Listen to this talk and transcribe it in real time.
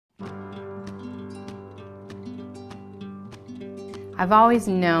I've always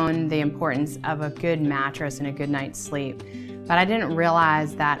known the importance of a good mattress and a good night's sleep, but I didn't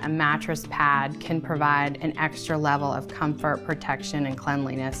realize that a mattress pad can provide an extra level of comfort, protection, and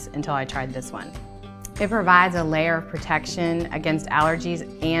cleanliness until I tried this one. It provides a layer of protection against allergies,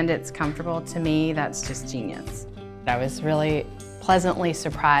 and it's comfortable. To me, that's just genius. I was really pleasantly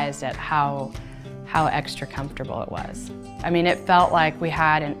surprised at how extra comfortable it was. I mean, it felt like we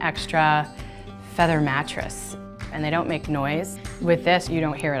had an extra feather mattress, and they don't make noise. With this, you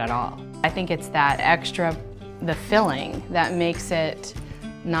don't hear it at all. I think it's that extra, the filling, that makes it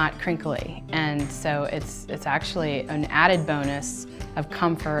not crinkly, and so it's actually an added bonus of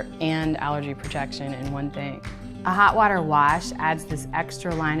comfort and allergy protection in one thing. A hot water wash adds this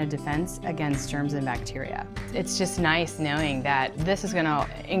extra line of defense against germs and bacteria. It's just nice knowing that this is going to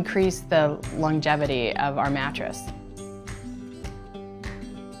increase the longevity of our mattress.